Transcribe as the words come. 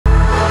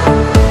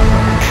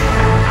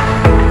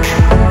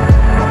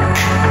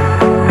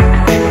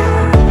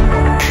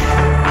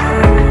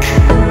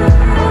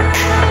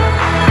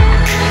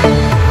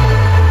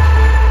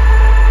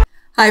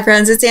Hi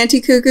friends, it's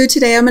Auntie Cuckoo.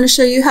 Today I'm going to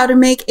show you how to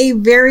make a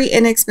very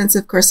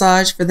inexpensive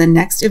corsage for the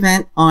next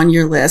event on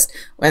your list.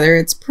 Whether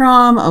it's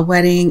prom, a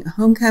wedding,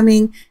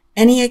 homecoming,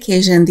 any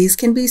occasion, these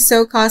can be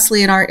so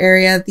costly in our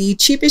area. The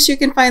cheapest you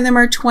can find them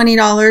are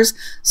 $20.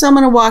 So I'm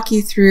going to walk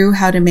you through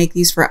how to make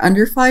these for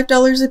under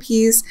 $5 a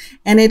piece.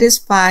 And it is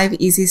 5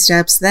 easy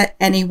steps that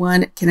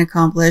anyone can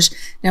accomplish.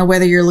 Now,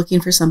 whether you're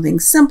looking for something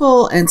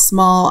simple and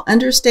small,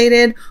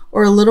 understated,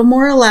 or a little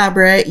more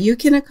elaborate, you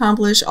can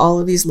accomplish all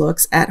of these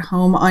looks at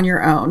home on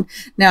your own.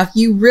 Now, if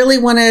you really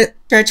want to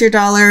stretch your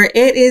dollar,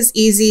 it is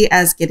easy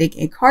as getting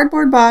a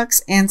cardboard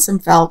box and some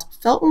felt.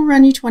 Felt will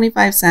run you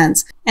 25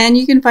 cents, and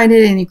you can find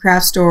it in any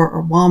craft store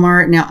or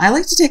Walmart. Now, I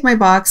like to take my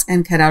box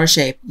and cut out a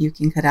shape. You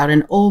can cut out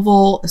an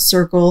oval, a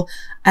circle.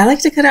 I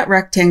like to cut out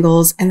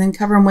rectangles and then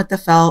cover them with the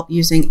felt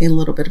using a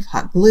little bit of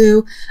hot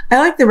glue. I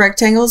like the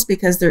rectangles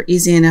because they're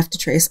easy enough to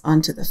trace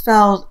onto the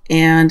felt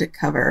and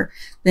cover.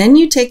 Then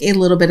you take a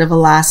little bit of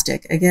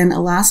elastic. Again,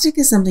 elastic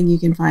is something you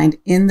can find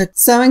in the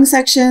sewing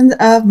section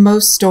of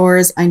most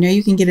stores. I know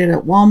you can get it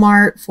at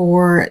Walmart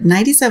for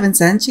 97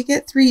 cents. You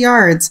get 3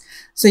 yards.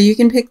 So you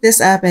can pick this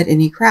up at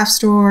any craft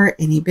store,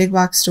 any big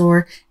box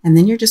store, and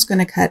then you're just going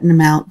to cut an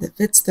amount that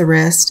fits the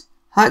wrist,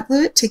 hot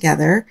glue it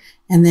together,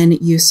 and then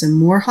use some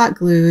more hot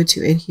glue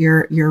to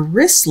adhere your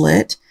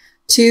wristlet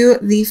to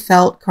the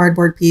felt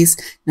cardboard piece.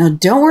 Now,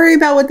 don't worry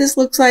about what this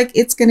looks like.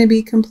 It's going to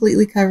be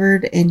completely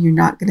covered and you're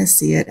not going to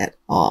see it at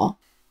all.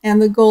 And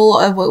the goal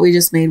of what we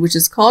just made, which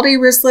is called a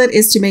wristlet,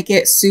 is to make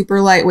it super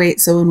lightweight.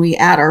 So when we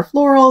add our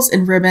florals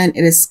and ribbon,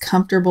 it is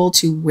comfortable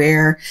to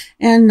wear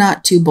and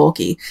not too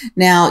bulky.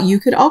 Now, you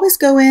could always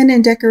go in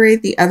and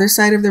decorate the other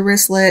side of the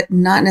wristlet,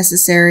 not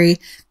necessary.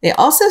 They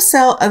also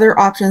sell other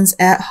options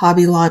at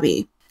Hobby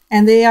Lobby,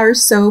 and they are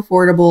so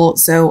affordable.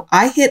 So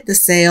I hit the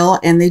sale,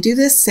 and they do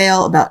this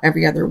sale about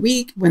every other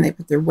week when they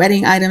put their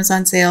wedding items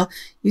on sale.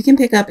 You can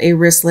pick up a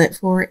wristlet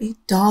for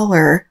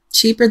 $1.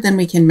 Cheaper than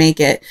we can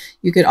make it.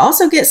 You could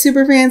also get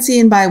super fancy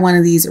and buy one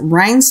of these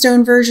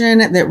rhinestone version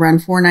that run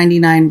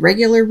 $4.99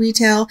 regular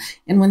retail.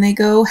 And when they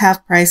go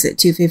half price at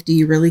 $2.50,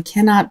 you really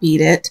cannot beat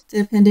it,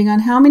 depending on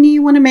how many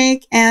you want to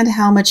make and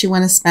how much you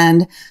want to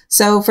spend.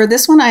 So for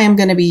this one, I am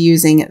going to be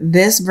using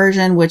this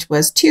version, which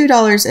was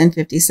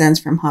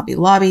 $2.50 from Hobby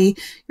Lobby.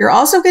 You're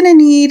also going to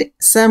need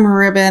some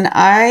ribbon.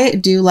 I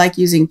do like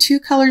using 2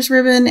 colors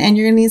ribbon, and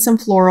you're going to need some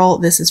floral.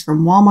 This is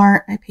from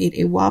Walmart. I paid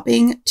a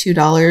whopping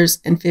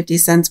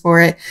 $2.50 for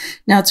it.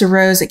 Now it's a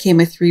rose. It came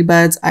with 3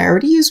 buds. I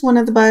already used one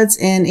of the buds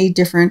in a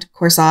different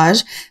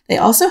corsage. They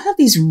also have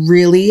these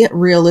really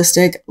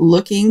realistic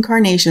looking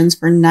carnations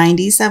for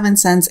 97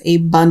 cents a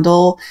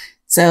bundle.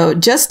 So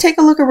just take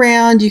a look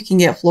around. You can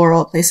get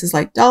floral at places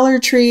like Dollar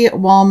Tree,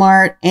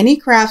 Walmart, any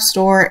craft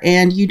store,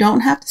 and you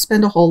don't have to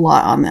spend a whole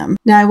lot on them.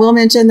 Now, I will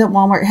mention that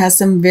Walmart has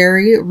some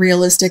very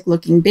realistic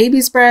looking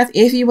baby's breath.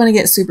 If you want to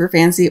get super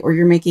fancy or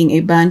you're making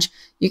a bunch,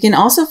 you can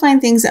also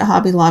find things at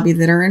Hobby Lobby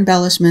that are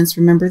embellishments.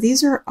 Remember,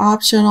 these are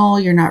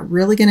optional. You're not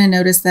really going to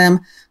notice them.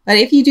 But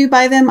if you do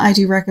buy them, I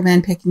do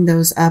recommend picking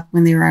those up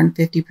when they are on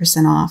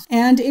 50% off.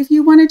 And if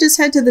you want to just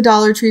head to the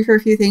Dollar Tree for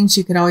a few things,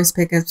 you could always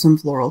pick up some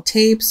floral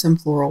tape, some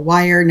floral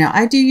wire. Now,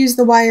 I do use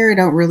the wire. I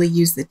don't really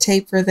use the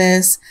tape for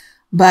this,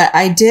 but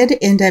I did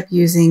end up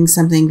using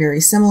something very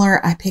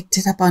similar. I picked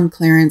it up on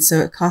clearance, so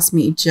it cost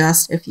me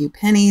just a few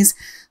pennies.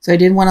 So I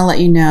did want to let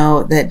you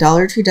know that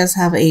Dollar Tree does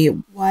have a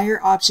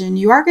wire option.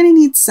 You are going to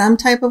need some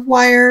type of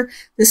wire.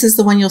 This is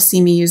the one you'll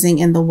see me using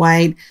in the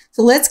white.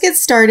 So let's get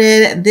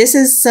started. This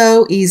is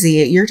so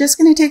easy. You're just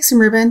going to take some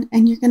ribbon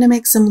and you're going to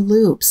make some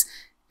loops.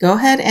 Go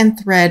ahead and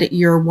thread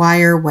your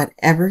wire,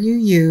 whatever you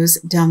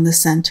use, down the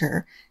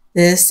center.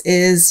 This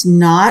is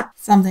not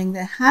something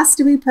that has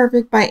to be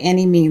perfect by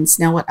any means.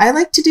 Now, what I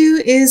like to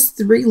do is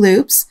 3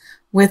 loops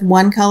with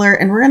 1 color,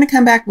 and we're going to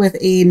come back with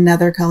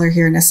another color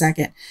here in a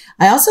second.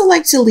 I also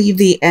like to leave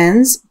the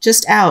ends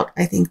just out.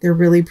 I think they're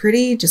really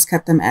pretty. Just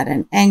cut them at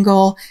an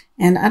angle,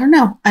 and I don't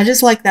know, I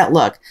just like that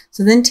look.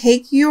 So then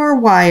take your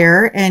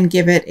wire and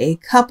give it a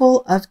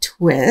couple of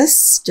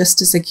twists just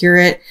to secure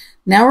it.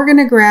 Now we're going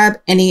to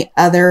grab any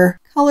other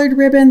colored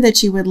ribbon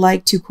that you would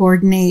like to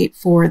coordinate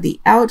for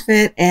the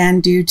outfit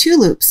and do 2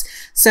 loops.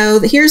 So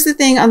here's the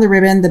thing on the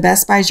ribbon. The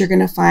best buys you're going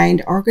to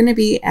find are going to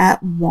be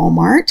at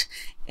Walmart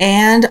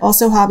and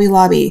also Hobby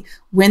Lobby.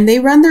 When they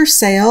run their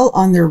sale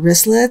on their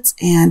wristlets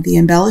and the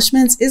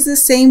embellishments is the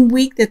same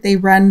week that they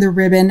run the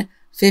ribbon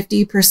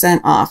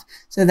 50% off.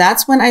 So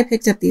that's when I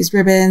picked up these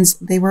ribbons.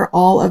 They were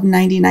all of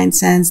 99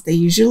 cents. They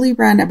usually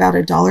run about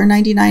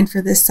 $1.99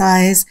 for this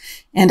size.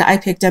 And I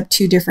picked up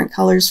 2 different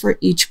colors for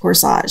each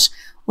corsage.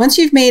 Once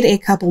you've made a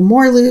couple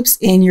more loops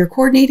in your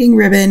coordinating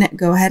ribbon,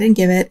 go ahead and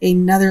give it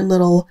another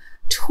little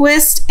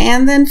twist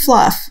and then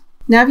fluff.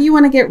 Now, if you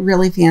want to get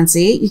really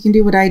fancy, you can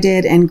do what I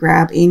did and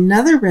grab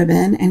another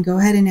ribbon and go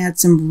ahead and add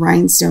some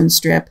rhinestone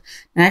strip.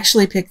 I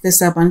actually picked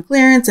this up on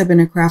clearance. I've been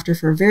a crafter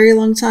for a very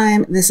long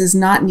time. This is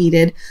not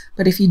needed,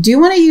 but if you do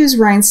want to use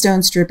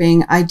rhinestone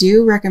stripping, I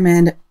do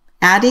recommend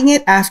adding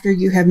it after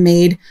you have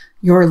made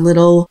your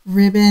little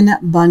ribbon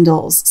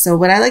bundles. So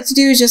what I like to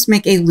do is just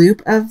make a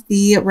loop of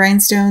the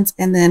rhinestones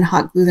and then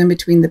hot glue them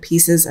between the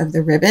pieces of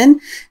the ribbon.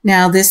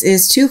 Now this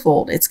is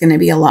twofold. It's going to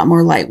be a lot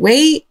more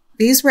lightweight.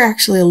 These were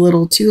actually a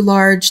little too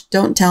large.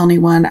 Don't tell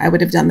anyone. I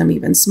would have done them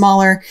even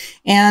smaller.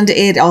 And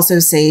it also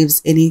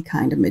saves any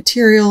kind of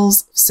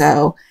materials.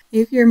 So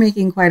if you're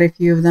making quite a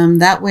few of them,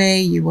 that way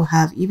you will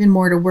have even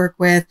more to work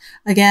with.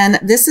 Again,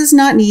 this is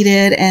not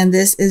needed, and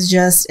this is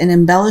just an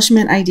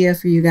embellishment idea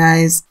for you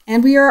guys.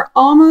 And we are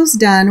almost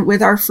done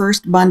with our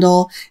first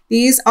bundle.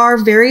 These are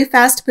very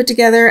fast to put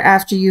together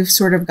after you've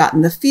sort of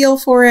gotten the feel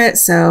for it.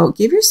 So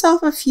give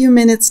yourself a few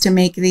minutes to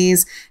make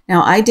these.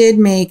 Now I did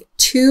make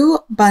 2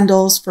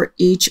 bundles for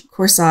each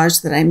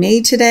corsage that I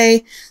made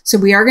today. So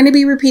we are going to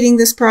be repeating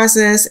this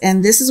process,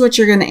 and this is what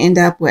you're going to end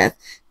up with.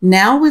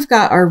 Now we've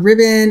got our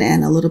ribbon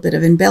and a little bit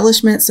of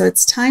embellishment, so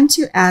it's time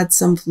to add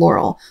some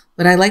floral.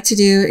 What I like to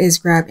do is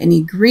grab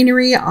any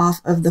greenery off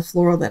of the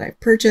floral that I've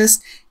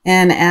purchased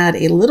and add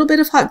a little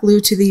bit of hot glue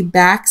to the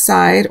back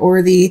side,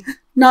 or the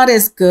not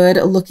as good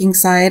looking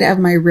side of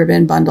my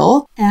ribbon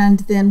bundle. And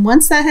then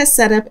once that has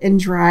set up and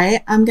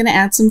dry, I'm going to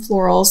add some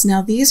florals.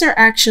 Now these are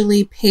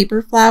actually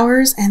paper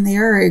flowers, and they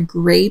are a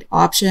great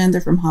option. They're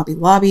from Hobby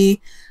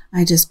Lobby.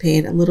 I just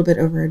paid a little bit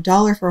over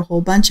 $1 for a whole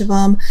bunch of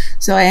them.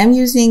 So I am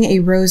using a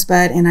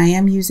rosebud, and I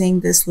am using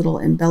this little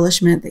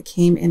embellishment that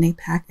came in a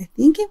pack. I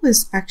think it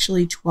was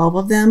actually 12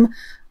 of them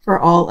for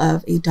all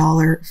of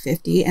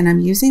 $1.50. And I'm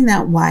using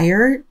that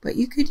wire, but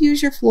you could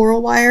use your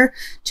floral wire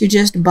to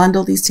just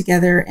bundle these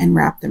together and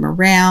wrap them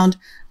around.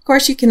 Of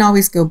course, you can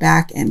always go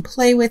back and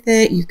play with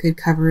it. You could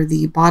cover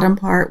the bottom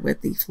part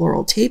with the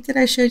floral tape that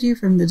I showed you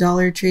from the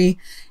Dollar Tree.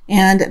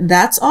 And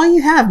that's all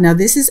you have. Now,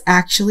 this is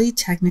actually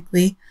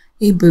technically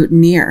a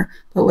boutonniere,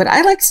 but what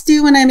I like to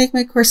do when I make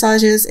my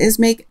corsages is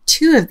make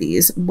 2 of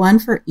these, one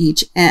for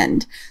each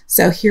end.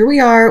 So here we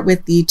are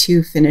with the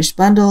 2 finished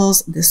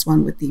bundles. This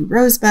one with the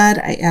rosebud,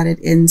 I added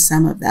in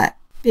some of that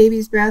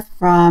baby's breath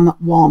from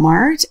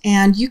Walmart,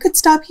 and you could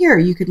stop here.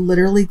 You could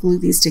literally glue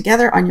these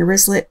together on your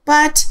wristlet,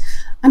 but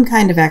I'm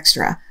kind of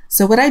extra.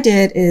 So what I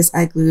did is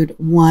I glued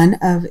one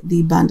of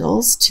the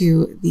bundles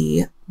to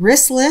the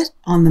wristlet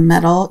on the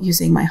metal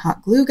using my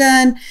hot glue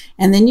gun,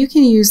 and then you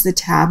can use the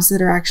tabs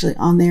that are actually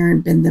on there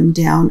and bend them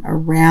down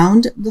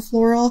around the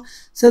floral.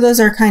 So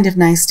those are kind of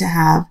nice to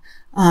have.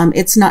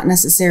 It's not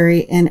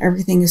necessary, and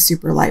everything is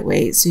super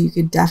lightweight, so you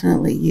could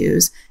definitely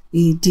use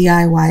the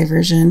DIY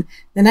version.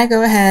 Then I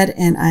go ahead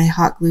and I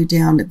hot glue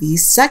down the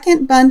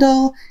second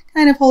bundle,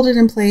 kind of hold it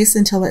in place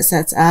until it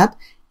sets up,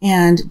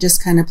 and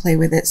just kind of play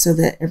with it so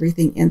that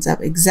everything ends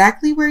up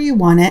exactly where you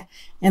want it.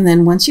 And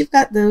then once you've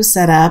got those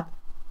set up,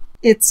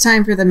 it's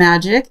time for the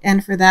magic.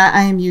 And for that,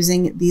 I am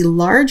using the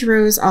large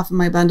rose off of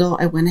my bundle.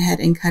 I went ahead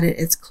and cut it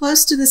as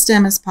close to the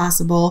stem as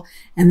possible.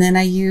 And then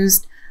I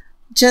used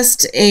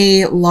just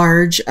a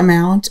large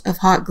amount of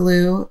hot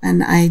glue,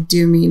 and I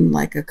do mean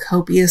like a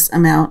copious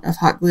amount of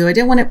hot glue. I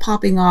didn't want it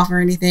popping off or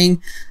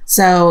anything,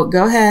 so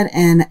go ahead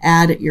and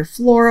add your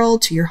floral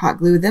to your hot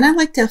glue. Then I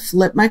like to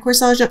flip my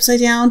corsage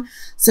upside down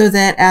so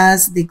that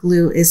as the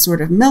glue is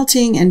sort of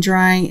melting and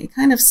drying, it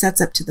kind of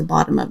sets up to the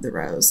bottom of the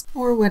rose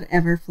or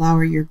whatever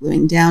flower you're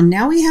gluing down.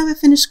 Now we have a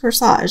finished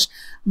corsage,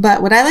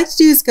 but what I like to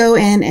do is go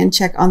in and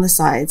check on the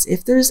sides.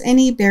 If there's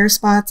any bare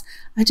spots,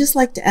 I just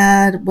like to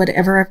add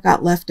whatever I've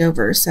got left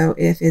over. So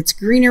if it's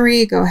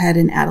greenery, go ahead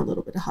and add a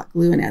little bit of hot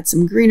glue and add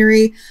some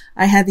greenery.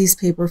 I had these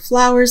paper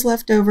flowers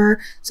left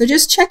over. So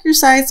just check your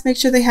sides, make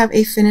sure they have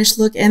a finished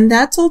look. And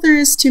that's all there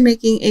is to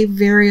making a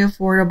very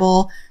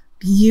affordable,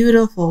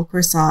 beautiful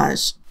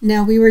corsage.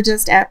 Now, we were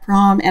just at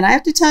prom, and I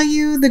have to tell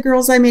you, the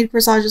girls I made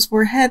corsages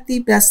for had the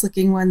best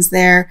looking ones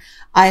there.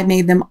 I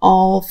made them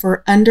all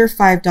for under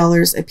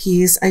 $5 a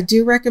piece. I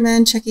do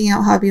recommend checking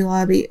out Hobby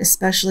Lobby,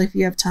 especially if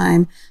you have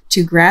time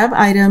to grab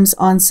items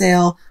on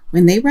sale.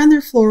 When they run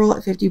their floral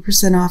at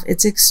 50% off,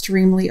 it's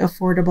extremely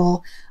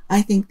affordable.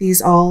 I think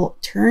these all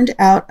turned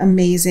out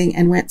amazing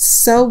and went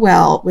so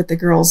well with the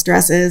girls'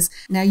 dresses.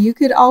 Now, you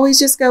could always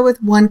just go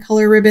with one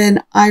color ribbon.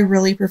 I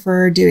really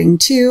prefer doing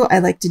 2. I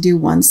like to do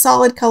one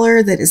solid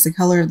color that is the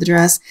color of the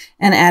dress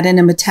and add in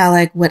a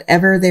metallic,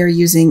 whatever they're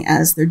using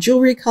as their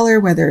jewelry color,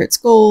 whether it's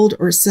gold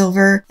or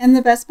silver. And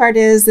the best part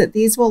is that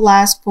these will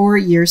last for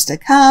years to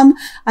come.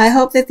 I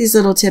hope that these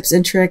little tips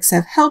and tricks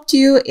have helped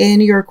you in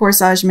your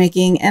corsage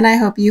making, and I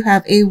hope you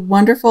have a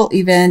wonderful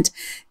event.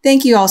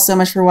 Thank you all so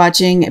much for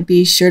watching.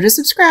 Be sure to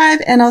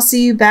subscribe, and I'll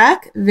see you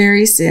back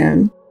very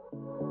soon.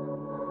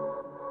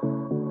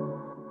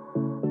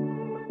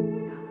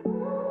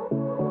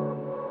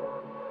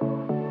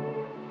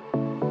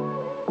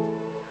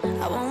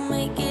 I won't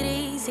make it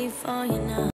easy for you now.